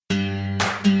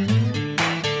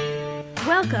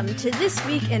Welcome to This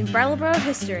Week in Brattleboro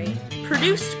History,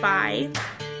 produced by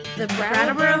the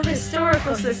Brattleboro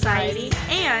Historical Society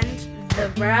and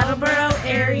the Brattleboro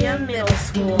Area Middle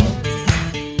School.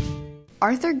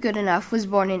 Arthur Goodenough was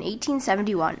born in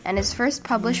 1871, and his first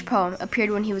published poem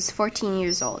appeared when he was 14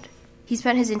 years old. He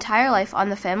spent his entire life on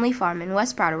the family farm in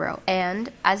West Brattleboro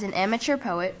and, as an amateur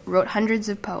poet, wrote hundreds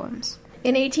of poems.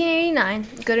 In 1889,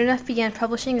 Goodenough began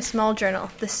publishing a small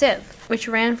journal, The Civ, which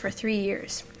ran for 3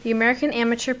 years. The American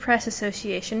Amateur Press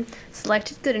Association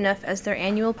selected Goodenough as their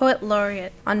annual poet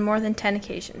laureate on more than 10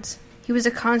 occasions. He was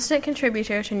a constant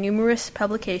contributor to numerous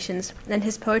publications, and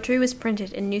his poetry was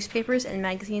printed in newspapers and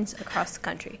magazines across the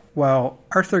country. While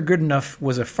Arthur Goodenough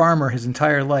was a farmer his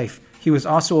entire life, he was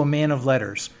also a man of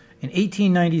letters. In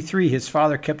 1893, his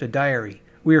father kept a diary.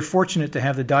 We are fortunate to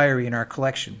have the diary in our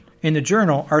collection. In the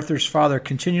journal, Arthur's father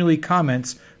continually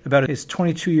comments about his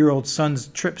 22-year-old son's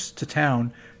trips to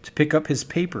town to pick up his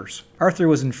papers. Arthur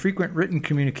was in frequent written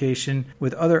communication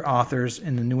with other authors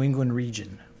in the New England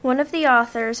region. One of the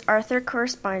authors Arthur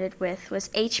corresponded with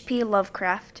was H.P.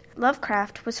 Lovecraft.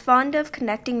 Lovecraft was fond of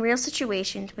connecting real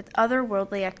situations with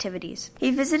otherworldly activities.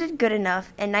 He visited Goodenough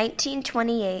in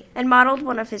 1928 and modeled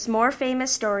one of his more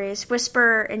famous stories,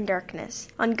 Whisperer in Darkness,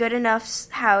 on Goodenough's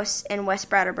house in West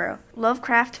Brattleboro.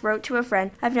 Lovecraft wrote to a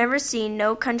friend, "I've never seen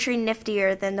no country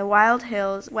niftier than the wild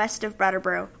hills west of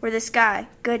Brattleboro, where this guy,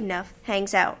 Goodenough,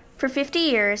 hangs out." For 50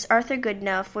 years, Arthur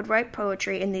Goodenough would write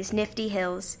poetry in these nifty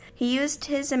hills. He used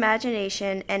his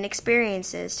imagination and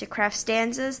experiences to craft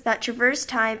stanzas that traverse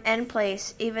time and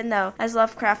place, even though, as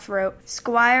Lovecraft wrote,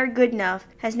 Squire Goodenough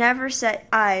has never set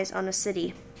eyes on a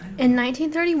city. In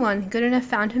 1931, Goodenough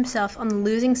found himself on the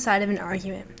losing side of an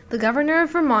argument. The governor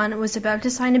of Vermont was about to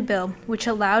sign a bill which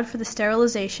allowed for the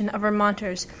sterilization of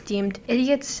Vermonters deemed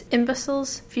idiots,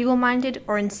 imbeciles, feeble-minded,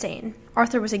 or insane.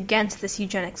 Arthur was against this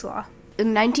eugenics law.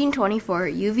 In 1924,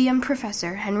 UVM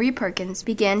professor Henry Perkins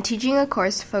began teaching a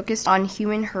course focused on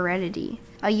human heredity.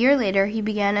 A year later, he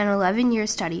began an 11-year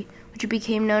study, which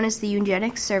became known as the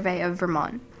Eugenics Survey of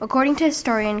Vermont. According to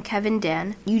historian Kevin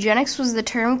Dan, eugenics was the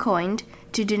term coined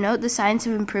to denote the science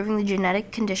of improving the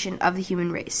genetic condition of the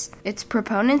human race. Its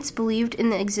proponents believed in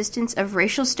the existence of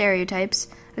racial stereotypes,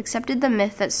 accepted the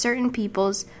myth that certain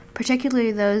peoples,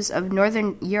 particularly those of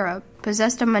Northern Europe,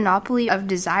 possessed a monopoly of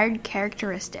desired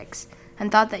characteristics,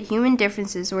 and thought that human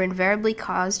differences were invariably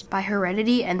caused by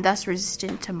heredity and thus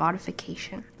resistant to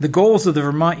modification. The goals of the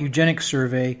Vermont Eugenics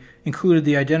Survey included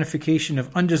the identification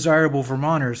of undesirable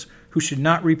Vermonters who should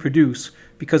not reproduce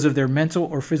because of their mental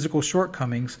or physical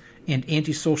shortcomings and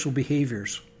antisocial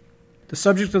behaviors. The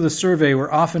subjects of the survey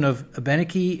were often of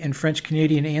Abenaki and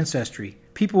French-Canadian ancestry.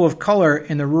 People of color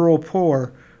and the rural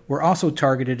poor were also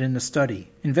targeted in the study.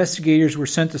 Investigators were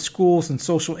sent to schools and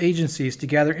social agencies to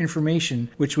gather information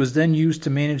which was then used to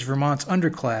manage Vermont's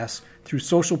underclass through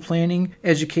social planning,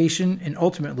 education, and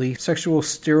ultimately sexual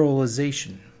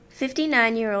sterilization.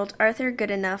 59-year-old Arthur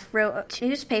Goodenough wrote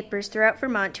newspapers throughout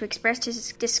Vermont to express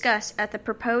his disgust at the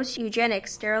proposed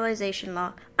eugenics sterilization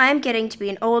law. "I am getting to be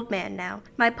an old man now.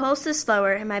 My pulse is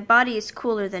slower and my body is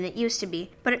cooler than it used to be,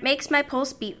 but it makes my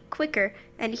pulse beat quicker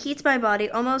and heats my body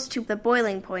almost to the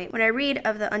boiling point when I read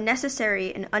of the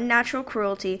unnecessary and unnatural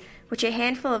cruelty which a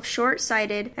handful of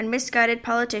short-sighted and misguided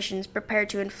politicians prepare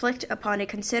to inflict upon a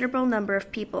considerable number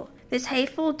of people. This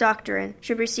hateful doctrine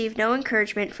should receive no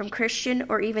encouragement from Christian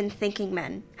or even thinking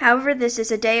men. However, this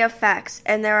is a day of facts,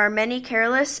 and there are many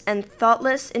careless and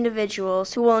thoughtless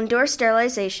individuals who will endure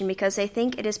sterilization because they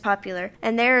think it is popular,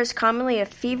 and there is commonly a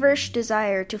feverish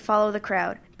desire to follow the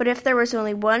crowd. But if there was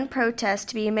only one protest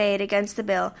to be made against the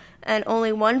bill, and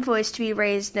only one voice to be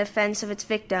raised in defense of its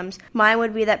victims, mine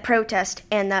would be that protest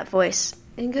and that voice."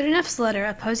 In Goodenough's letter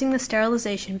opposing the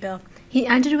sterilization bill, he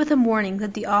ended with a warning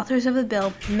that the authors of the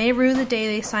bill may rue the day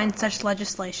they signed such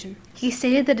legislation. He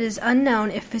stated that it is unknown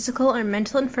if physical or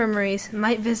mental infirmaries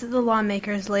might visit the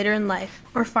lawmakers later in life,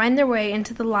 or find their way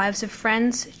into the lives of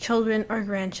friends, children, or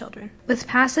grandchildren. With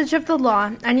passage of the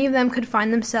law, any of them could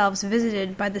find themselves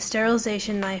visited by the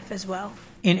sterilization knife as well.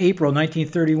 In April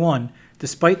 1931,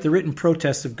 despite the written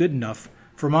protests of Goodenough,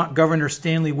 Vermont Governor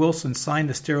Stanley Wilson signed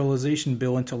the sterilization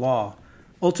bill into law.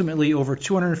 Ultimately, over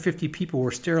 250 people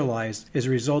were sterilized as a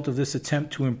result of this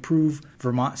attempt to improve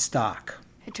Vermont stock.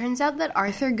 It turns out that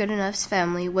Arthur Goodenough's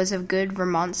family was of good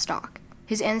Vermont stock.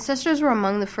 His ancestors were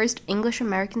among the first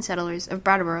English-American settlers of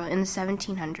Brattleboro in the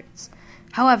 1700s.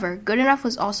 However, Goodenough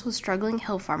was also a struggling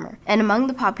hill farmer, and among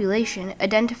the population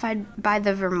identified by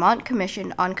the Vermont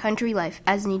Commission on Country Life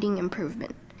as needing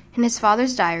improvement. In his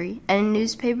father's diary, and in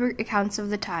newspaper accounts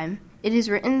of the time, it is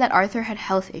written that Arthur had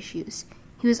health issues.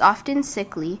 He was often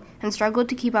sickly and struggled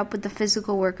to keep up with the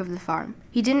physical work of the farm.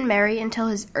 He didn't marry until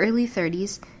his early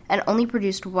 30s and only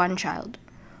produced one child.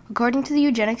 According to the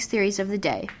eugenics theories of the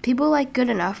day, people like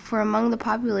Goodenough were among the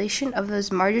population of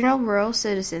those marginal rural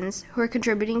citizens who were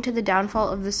contributing to the downfall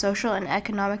of the social and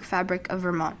economic fabric of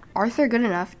Vermont. Arthur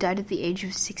Goodenough died at the age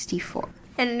of 64.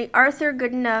 In Arthur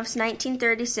Goodenough's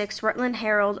 1936 Rutland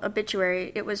Herald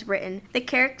obituary, it was written, "The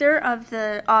character of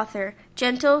the author,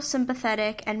 gentle,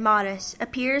 sympathetic, and modest,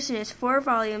 appears in his 4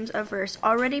 volumes of verse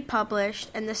already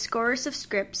published and the scores of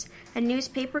scripts and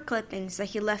newspaper clippings that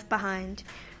he left behind.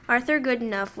 Arthur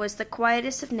Goodenough was the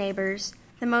quietest of neighbors,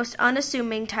 the most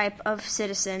unassuming type of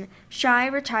citizen, shy,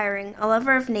 retiring, a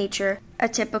lover of nature, a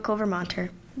typical Vermonter."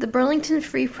 The Burlington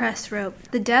Free Press wrote,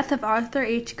 "The death of Arthur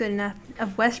H. Goodenough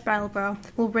of West Brattleboro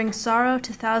will bring sorrow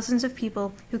to thousands of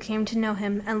people who came to know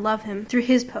him and love him through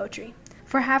his poetry.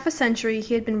 For half a century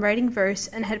he had been writing verse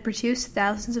and had produced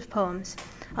thousands of poems,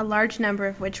 a large number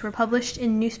of which were published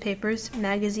in newspapers,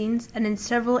 magazines, and in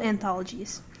several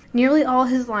anthologies. Nearly all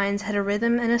his lines had a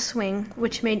rhythm and a swing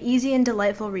which made easy and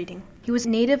delightful reading. He was a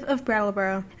native of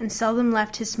Brattleboro and seldom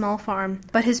left his small farm,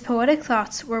 but his poetic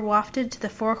thoughts were wafted to the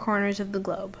 4 corners of the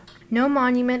globe. No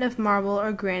monument of marble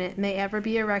or granite may ever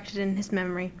be erected in his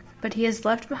memory, but he has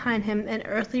left behind him an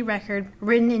earthly record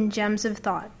written in gems of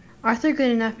thought. Arthur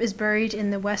Goodenough is buried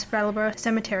in the West Brattleboro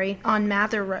Cemetery on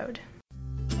Mather Road."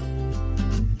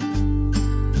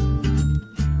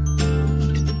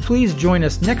 Please join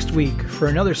us next week for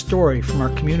another story from our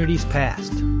community's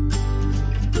past.